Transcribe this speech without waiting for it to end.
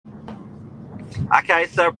Okay,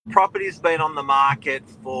 so property's been on the market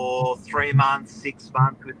for 3 months, 6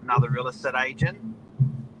 months with another real estate agent.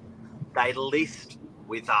 They list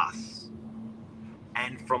with us,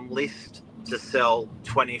 and from list to sell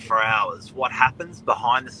 24 hours. What happens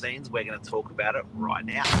behind the scenes? We're going to talk about it right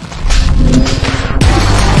now.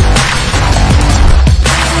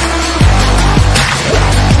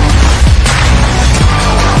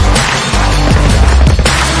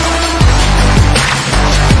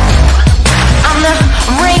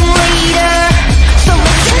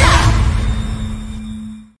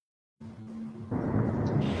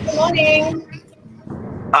 Good morning.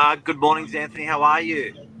 Good morning, Zanthany. How are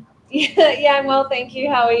you? Yeah, I'm well, thank you.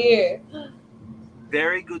 How are you?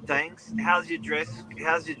 Very good, thanks. How's your dress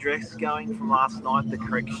going from last night? The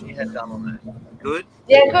correction you had done on it. Good?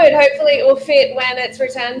 Yeah, good. Hopefully it will fit when it's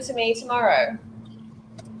returned to me tomorrow.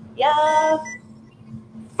 Yeah.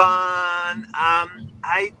 Fun.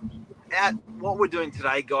 Hey, what we're doing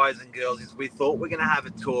today, guys and girls, is we thought we're going to have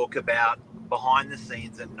a talk about behind the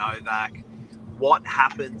scenes at Novak, what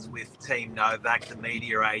happens with Team Novak, the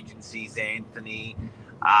media agencies, Zanthany,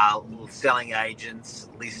 selling agents,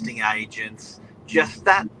 listing agents. Just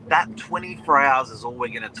that 24 hours is all we're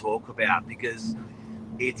going to talk about, because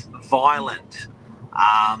it's violent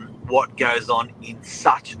what goes on in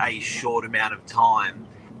such a short amount of time,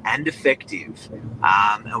 and effective.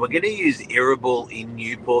 And we're going to use Irritable in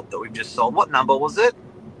Newport that we've just sold. What number was it?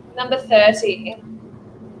 Number 30.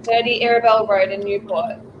 30 Irritable Road in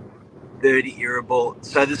Newport. 30 Irritable.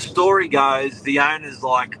 So the story goes, the owner's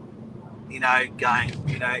like, I've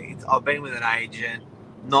been with an agent,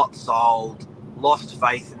 not sold, lost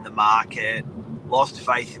faith in the market, lost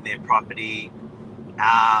faith in their property,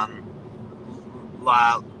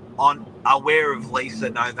 aware of Lisa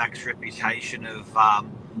Novak's reputation of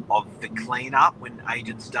the cleanup when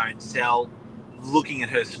agents don't sell, looking at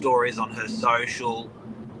her stories on her social,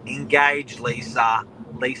 engaged Lisa.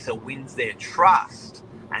 Lisa wins their trust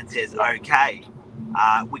and says, okay,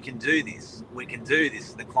 we can do this.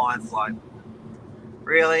 The client's like,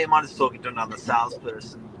 really? Am I just talking to another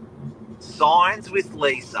salesperson? Signs with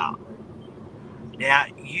Lisa. Now,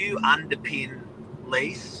 you underpin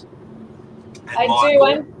Lisa. I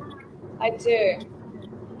do.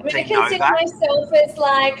 I mean, I consider myself as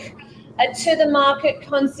like a to-the-market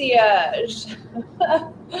concierge.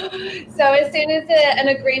 So as soon as an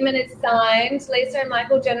agreement is signed, Lisa and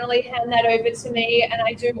Michael generally hand that over to me, and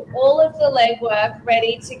I do all of the legwork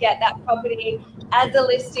ready to get that property as a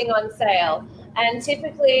listing on sale. And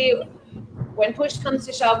typically, when push comes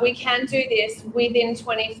to shove, we can do this within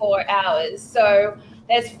 24 hours. So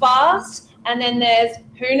there's fast, and then there's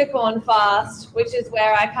unicorn fast, which is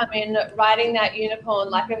where I come in riding that unicorn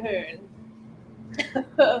like a hoon.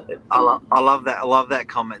 I love that. I love that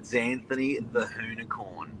comment, Zanthany, the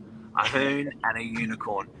hoonicorn, a hoon and a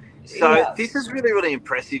unicorn. So yeah. This is really, really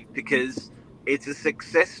impressive, because it's a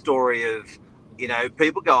success story of,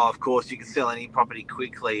 people go, of course, you can sell any property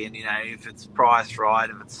quickly, and, if it's priced right,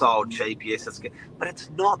 if it's sold cheap, yes, that's good. But it's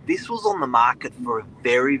not. This was on the market for a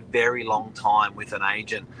very, very long time with an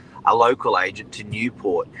agent, a local agent to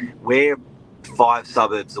Newport. We're 5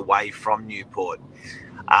 suburbs away from Newport.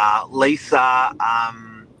 Lisa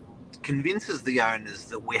convinces the owners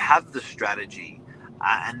that we have the strategy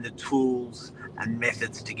and the tools and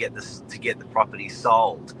methods to get the property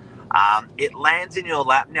sold. It lands in your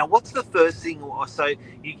lap. Now, what's the first thing? So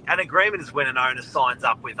an agreement is when an owner signs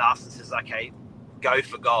up with us and says, okay, go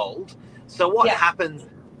for gold. So what happens?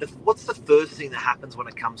 What's the first thing that happens when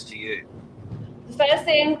it comes to you? The first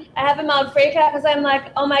thing, I have a mild freak out, because I'm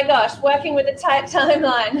like, oh my gosh, working with a tight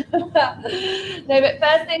timeline. No, but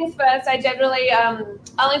first things first, I generally,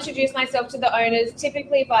 I'll introduce myself to the owners,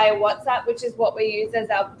 typically via WhatsApp, which is what we use as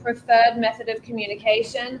our preferred method of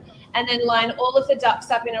communication, and then line all of the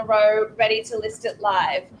ducks up in a row, ready to list it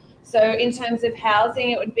live. So in terms of housing,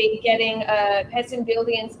 it would be getting a pest and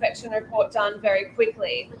building inspection report done very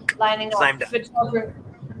quickly, lining up photography.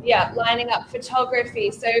 Yeah, lining up photography.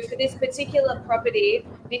 So for this particular property,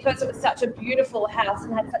 because it was such a beautiful house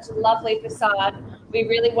and had such a lovely facade, we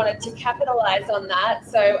really wanted to capitalize on that.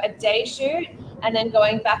 So a day shoot, and then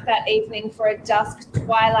going back that evening for a dusk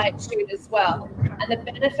twilight shoot as well. And the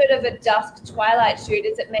benefit of a dusk twilight shoot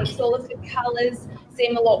is it makes all of the colors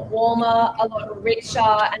seem a lot warmer, a lot richer,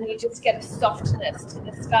 and you just get a softness to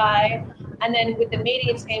the sky. And then with the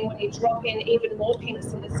media team, when you drop in even more pinks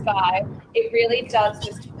in the sky, it really does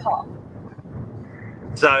just pop.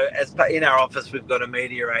 So in our office, we've got a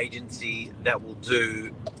media agency that will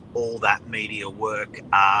do all that media work,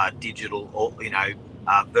 digital, or,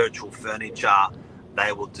 virtual furniture.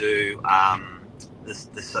 They will do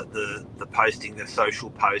the posting, the social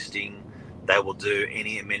posting, They will do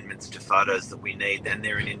any amendments to photos that we need. And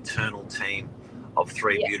they're an internal team of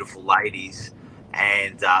three beautiful ladies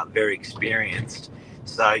and very experienced.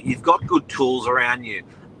 So you've got good tools around you.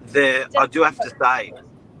 I do have to say,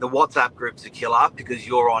 the WhatsApp group's a killer because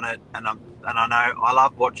you're on it, and I know I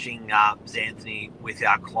love watching Zanthany with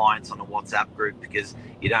our clients on a WhatsApp group because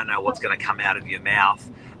you don't know what's going to come out of your mouth,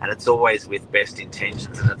 and it's always with best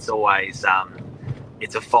intentions, and it's always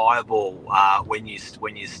it's a fireball when you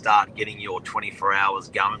start getting your 24 hours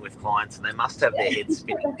going with clients, and they must have their heads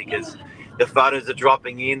spinning because the photos are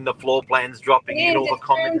dropping in, the floor plans dropping in, all the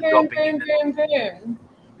comments are dropping in.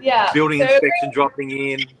 Yeah. Building inspection dropping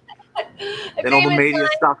in. Then all the media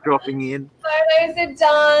stuff dropping in. Photos are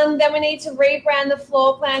done. Then we need to rebrand the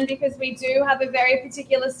floor plan because we do have a very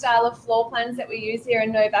particular style of floor plans that we use here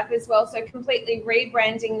in Novak as well. So completely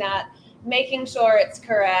rebranding that, making sure it's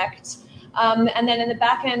correct. And then in the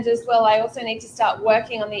back end as well, I also need to start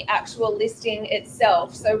working on the actual listing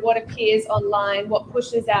itself. So what appears online, what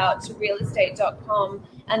pushes out to realestate.com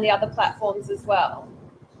and the other platforms as well.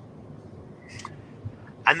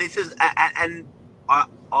 And this is, and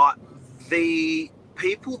the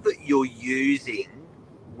people that you're using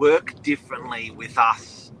work differently with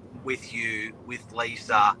us, with you, with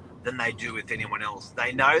Lisa, than they do with anyone else.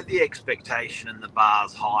 They know the expectation and the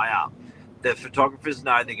bar's higher. The photographers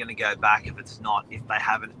know they're going to go back if they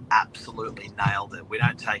haven't absolutely nailed it. We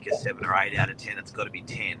don't take a 7 or 8 out of 10. It's got to be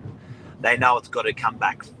 10. They know it's got to come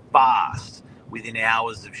back fast within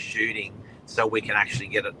hours of shooting so we can actually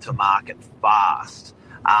get it to market fast.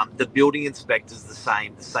 The building inspector's the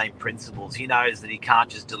same principles. He knows that he can't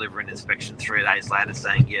just deliver an inspection 3 days later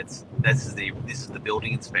saying, yes, this is the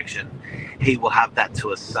building inspection. He will have that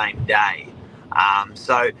to us same day.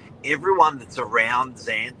 So everyone that's around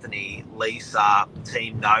Zanthany, Lisa,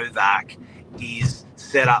 Team Novak is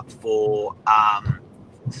set up for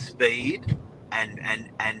speed and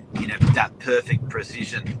that perfect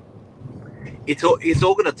precision. It's all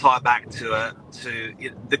going to tie back to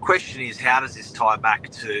the question is, how does this tie back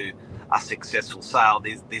to a successful sale?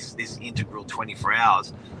 This integral 24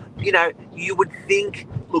 hours. You would think,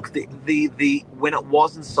 look, the when it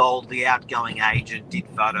wasn't sold, the outgoing agent did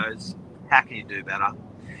photos. How can you do better?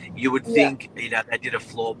 You would think, they did a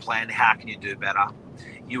floor plan. How can you do better?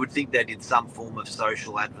 You would think they did some form of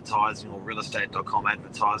social advertising or realestate.com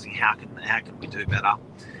advertising. How can we do better?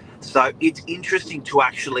 So it's interesting to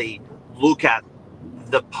actually look at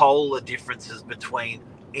the polar differences between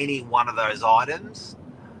any one of those items,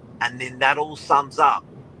 and then that all sums up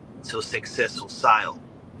to a successful sale.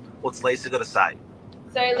 What's Lisa got to say?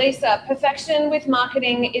 So Lisa, perfection with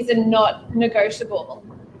marketing is a not negotiable.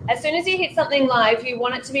 As soon as you hit something live, you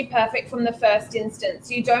want it to be perfect from the first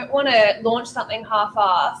instance. You don't want to launch something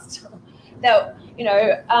half-assed. That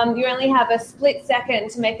you only have a split second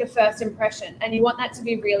to make a first impression, and you want that to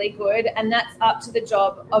be really good, and that's up to the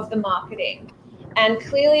job of the marketing. And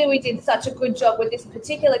clearly we did such a good job with this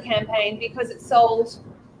particular campaign because it sold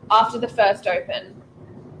after the first open.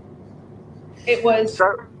 It was... So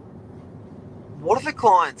what do the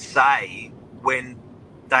clients say when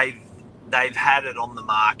they've had it on the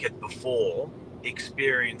market before,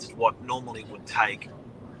 experienced what normally would take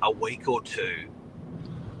a week or two,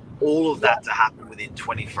 all of that to happen within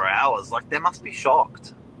 24 hours? Like, they must be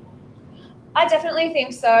shocked. I definitely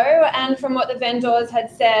think so. And from what the vendors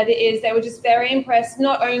had said is they were just very impressed,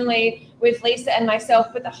 not only with Lisa and myself,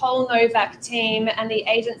 but the whole Novak team and the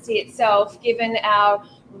agency itself, given our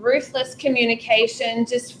ruthless communication,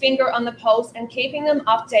 just finger on the pulse and keeping them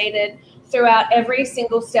updated throughout every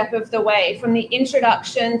single step of the way, from the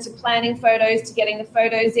introduction to planning photos, to getting the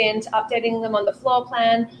photos in, to updating them on the floor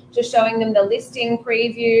plan, to showing them the listing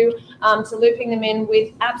preview, to looping them in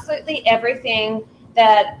with absolutely everything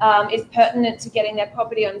that is pertinent to getting their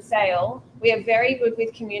property on sale. We are very good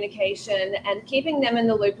with communication and keeping them in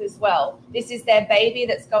the loop as well. This is their baby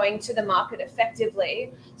that's going to the market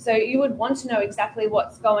effectively. So you would want to know exactly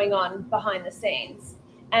what's going on behind the scenes.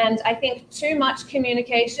 And I think too much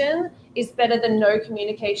communication is better than no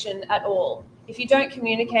communication at all. If you don't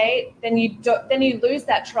communicate, then you lose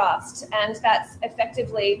that trust, and that's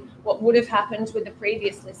effectively what would have happened with the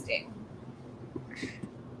previous listing.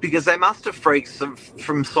 Because they must have freaked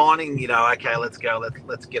from signing, okay, let's go,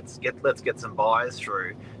 let's get some buyers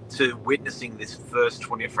through, to witnessing this first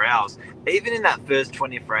 24 hours. Even in that first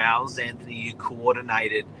 24 hours, Anthony, you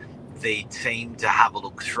coordinated the team to have a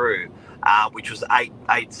look through, which was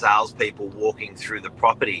eight salespeople walking through the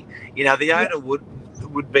property. The owner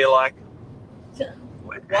would be like,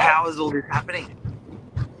 how is all this happening?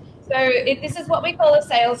 So this is what we call a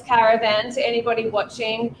sales caravan to anybody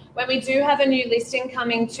watching. When we do have a new listing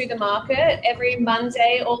coming to the market, every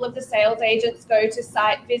Monday, all of the sales agents go to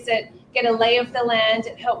site visit, get a lay of the land.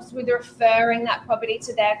 It helps with referring that property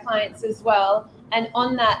to their clients as well. And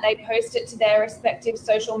on that, they post it to their respective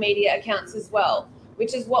social media accounts as well,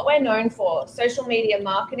 which is what we're known for, social media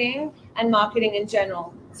marketing and marketing in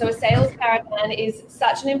general. So a sales caravan is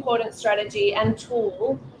such an important strategy and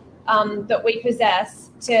tool that we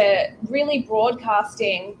possess to really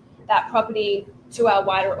broadcasting that property to our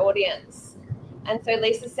wider audience. And so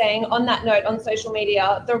Lisa's saying, on that note, on social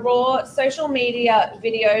media, the raw social media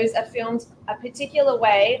videos are filmed a particular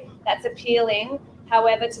way that's appealing,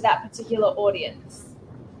 however, to that particular audience.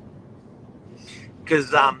 Because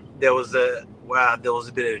there was a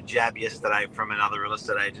bit of a jab yesterday from another real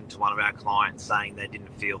estate agent to one of our clients saying they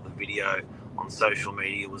didn't feel the video on social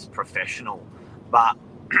media was professional. But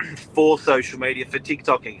for social media, for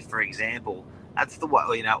TikTok, for example, that's the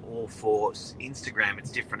way, or for Instagram, it's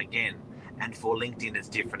different again. And for LinkedIn, it's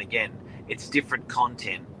different again. It's different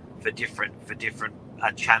content for different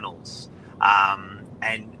channels.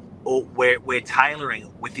 And we're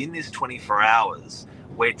tailoring within this 24 hours,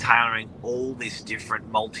 we're tailoring all this different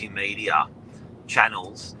multimedia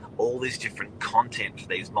channels, all this different content for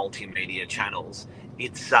these multimedia channels.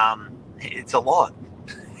 It's a lot.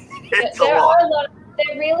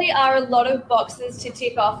 There really are a lot of boxes to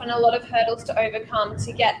tick off and a lot of hurdles to overcome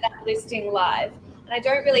to get that listing live. And I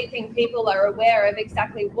don't really think people are aware of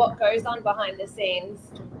exactly what goes on behind the scenes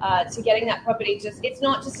to getting that property. It's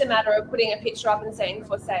not just a matter of putting a picture up and saying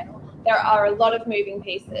for sale. There are a lot of moving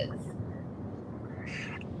pieces.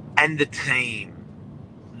 And the team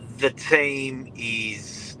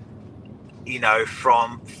is,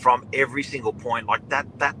 from every single point, like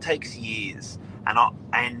that takes years.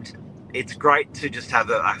 And it's great to just have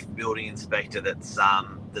a building inspector that's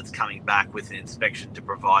coming back with an inspection to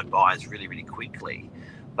provide buyers really, really quickly.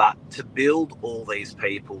 But to build all these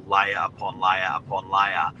people layer upon layer upon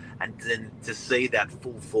layer, and then to see that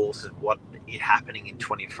full force of what is happening in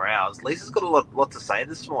 24 hours, Lisa's got a lot to say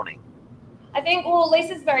this morning. I think,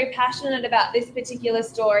 Lisa's very passionate about this particular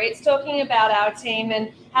story. It's talking about our team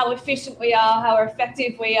and how efficient we are, how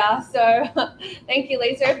effective we are. So thank you,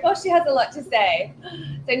 Lisa. Of course, she has a lot to say.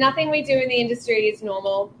 So nothing we do in the industry is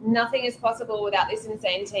normal. Nothing is possible without this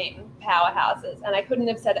insane team, powerhouses. And I couldn't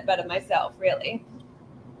have said it better myself, really.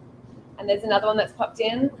 And there's another one that's popped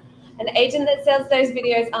in. An agent that says those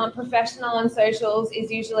videos aren't professional on socials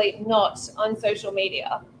is usually not on social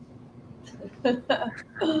media.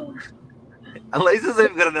 And Lisa's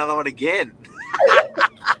even got another one again.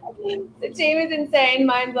 The team is insane,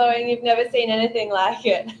 mind-blowing. You've never seen anything like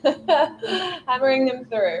it. Hammering them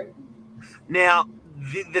through. Now,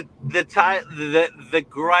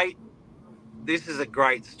 this is a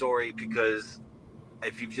great story, because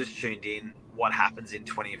if you've just tuned in, what happens in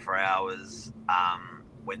 24 hours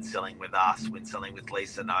when selling with us, when selling with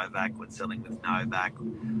Lisa Novak, when selling with Novak,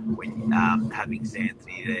 when having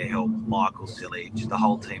Zanthany there help, Michael Sillage, the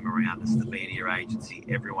whole team around us, the media agency,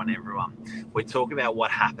 everyone. We're talking about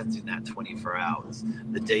what happens in that 24 hours,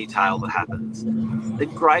 the detail that happens.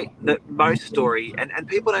 The most story, and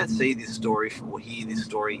people don't see this story or hear this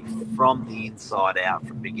story from the inside out,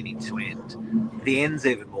 from beginning to end. The end's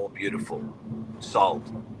even more beautiful.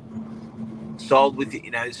 Sold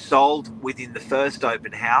within the first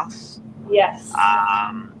open house. Yes.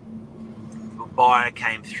 A buyer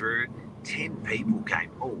came through. 10 people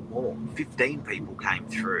came, more, 15 people came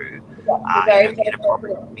through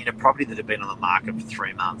in a property that had been on the market for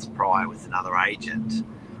 3 months prior with another agent.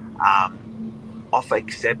 Offer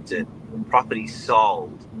accepted, property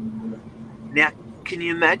sold. Now, can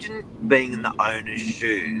you imagine being in the owner's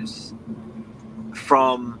shoes,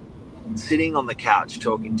 from sitting on the couch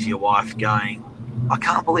talking to your wife going, I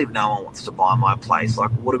can't believe no one wants to buy my place.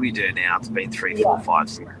 Like, what do we do now? It's been 3, 4, 5,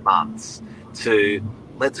 6 months. To,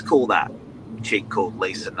 let's call that chick called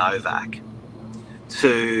Lisa Novak,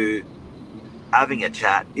 to having a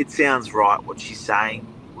chat. It sounds right what she's saying.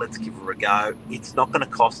 Let's give her a go. It's not going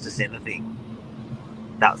to cost us anything.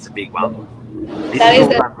 That's a big one. That is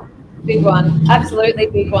a big one. Absolutely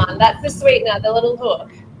big one. That's the sweetener, the little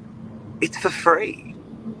hook. It's for free.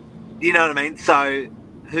 You know what I mean? So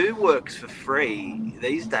who works for free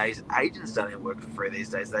these days? Agents don't even work for free these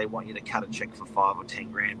days. They want you to cut a check for 5 or 10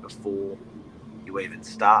 grand before you even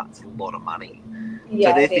start. It's a lot of money. Yeah,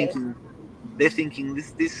 so they're thinking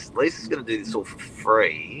this Lisa's going to do this all for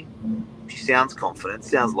free. She sounds confident,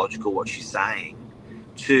 sounds logical what she's saying,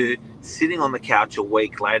 to sitting on the couch a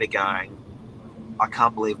week later going, I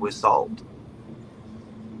can't believe we're sold.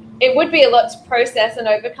 it would be a lot to process and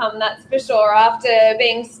overcome, that's for sure, after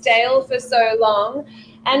being stale for so long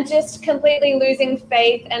and just completely losing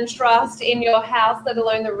faith and trust in your house, let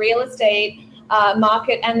alone the real estate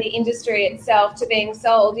market and the industry itself to being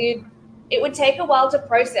sold. It would take a while to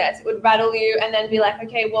process. It would rattle you and then be like,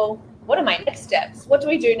 okay, well, what are my next steps? What do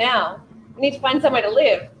we do now? We need to find somewhere to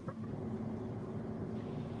live.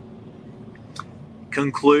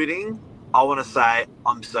 Concluding, I want to say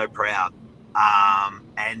I'm so proud.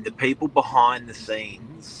 And the people behind the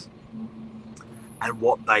scenes and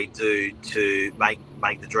what they do to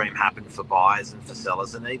make the dream happen for buyers and for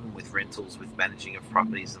sellers, and even with rentals, with managing of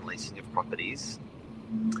properties and leasing of properties,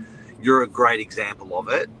 you're a great example of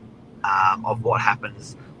it, of what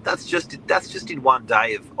happens. That's just in one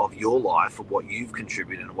day of your life, of what you've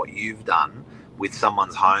contributed and what you've done with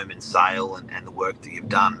someone's home and sale and the work that you've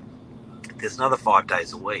done. There's another 5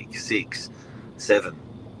 days a week, 6, 7,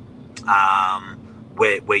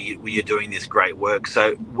 where you're doing this great work.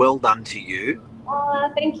 So well done to you.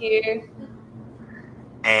 Thank you.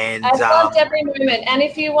 And I've loved every moment. And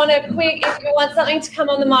if you want something to come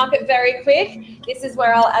on the market very quick, this is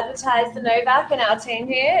where I'll advertise the Novak and our team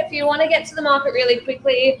here. If you want to get to the market really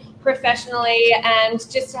quickly, professionally, and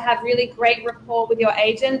just to have really great rapport with your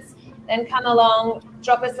agents, then come along,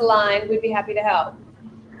 drop us a line. We'd be happy to help.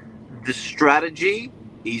 The strategy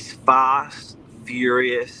is fast,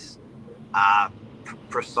 furious,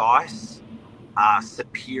 precise,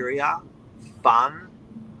 superior, fun.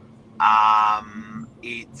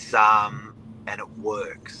 And it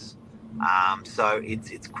works. So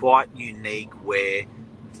it's quite unique, where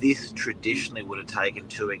this traditionally would have taken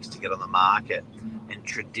 2 weeks to get on the market, and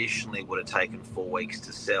traditionally would have taken 4 weeks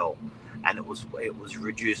to sell, and it was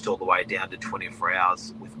reduced all the way down to 24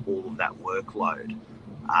 hours with all of that workload.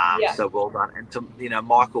 So well done. And to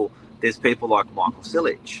Michael, there's people like Michael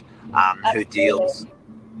Sillich, who deals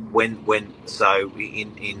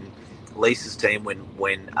in Lisa's team,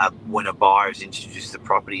 when a buyer is introduced to the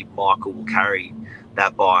property, Michael will carry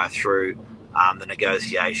that buyer through the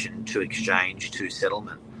negotiation to exchange to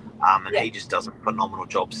settlement. He just does a phenomenal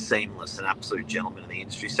job, seamless, an absolute gentleman in the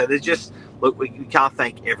industry. So there's just, look, we can't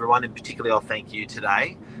thank everyone, and particularly I'll thank you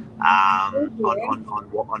today on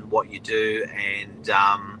what you do. And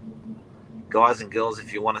guys and girls,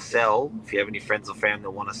 if you want to sell, if you have any friends or family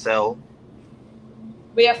that want to sell,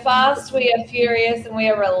 we are fast, we are furious, and we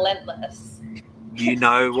are relentless. You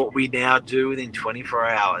know what we now do within 24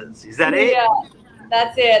 hours. Is that it? Yeah,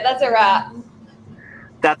 that's it. That's a wrap.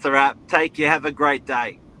 That's a wrap. Take care. Have a great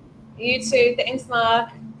day. You too. Thanks, Mark.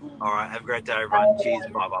 All right. Have a great day, everyone. Cheers.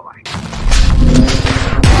 Bye.